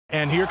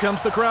And here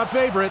comes the crowd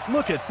favorite.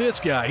 Look at this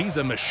guy. He's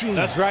a machine.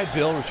 That's right,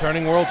 Bill.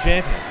 Returning world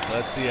champion.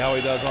 Let's see how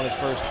he does on his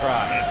first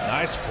try.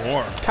 Nice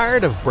form.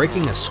 Tired of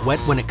breaking a sweat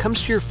when it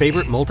comes to your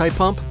favorite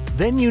multi-pump?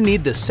 Then you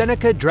need the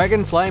Seneca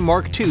Dragonfly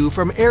Mk2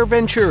 from Air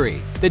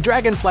Venturi. The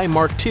Dragonfly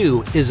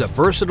Mk2 is a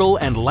versatile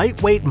and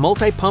lightweight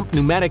multi-pump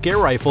pneumatic air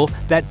rifle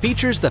that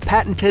features the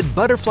patented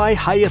Butterfly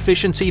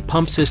high-efficiency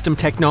pump system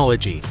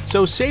technology.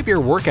 So save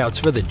your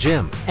workouts for the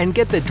gym and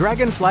get the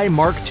Dragonfly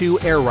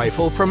Mk2 air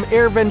rifle from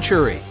Air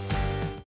Venturi.